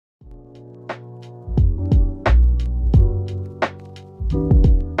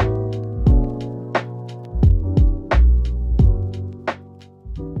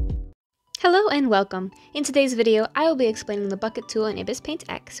and welcome. In today's video, I will be explaining the bucket tool in ibisPaint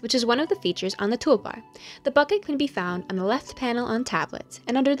X, which is one of the features on the toolbar. The bucket can be found on the left panel on tablets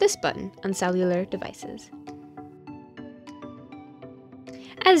and under this button on cellular devices.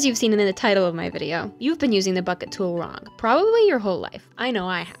 As you've seen in the title of my video, you've been using the bucket tool wrong, probably your whole life. I know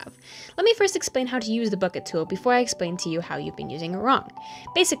I have. Let me first explain how to use the bucket tool before I explain to you how you've been using it wrong.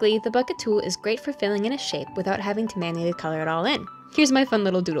 Basically, the bucket tool is great for filling in a shape without having to manually color it all in. Here's my fun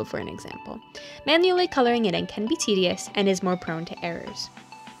little doodle for an example. Manually coloring it in can be tedious and is more prone to errors.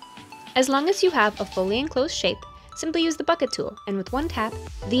 As long as you have a fully enclosed shape, simply use the bucket tool, and with one tap,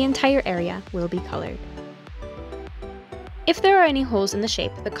 the entire area will be colored. If there are any holes in the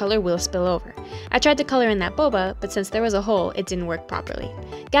shape, the color will spill over. I tried to color in that boba, but since there was a hole, it didn't work properly.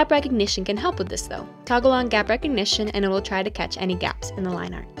 Gap recognition can help with this though. Toggle on gap recognition and it will try to catch any gaps in the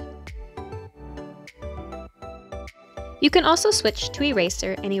line art. You can also switch to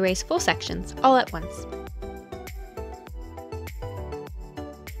eraser and erase full sections all at once.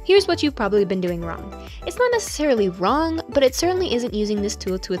 Here's what you've probably been doing wrong. It's not necessarily wrong, but it certainly isn't using this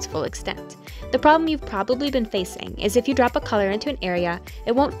tool to its full extent. The problem you've probably been facing is if you drop a color into an area,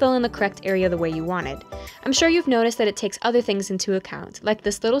 it won't fill in the correct area the way you wanted. I'm sure you've noticed that it takes other things into account, like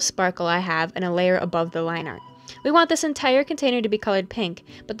this little sparkle I have and a layer above the line art. We want this entire container to be colored pink,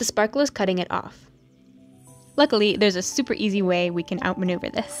 but the sparkle is cutting it off. Luckily, there's a super easy way we can outmaneuver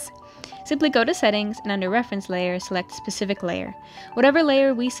this. Simply go to Settings and under Reference Layer, select Specific Layer. Whatever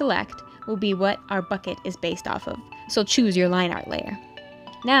layer we select will be what our bucket is based off of, so choose your line art layer.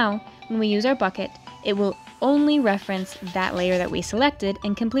 Now, when we use our bucket, it will only reference that layer that we selected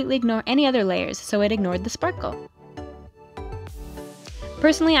and completely ignore any other layers, so it ignored the sparkle.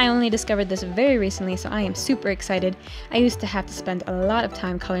 Personally, I only discovered this very recently, so I am super excited. I used to have to spend a lot of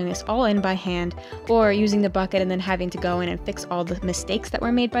time coloring this all in by hand, or using the bucket and then having to go in and fix all the mistakes that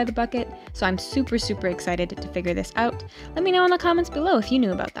were made by the bucket, so I'm super excited to figure this out. Let me know in the comments below if you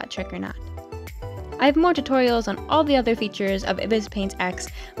knew about that trick or not. I have more tutorials on all the other features of ibisPaint X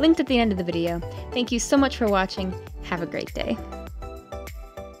linked at the end of the video. Thank you so much for watching. Have a great day.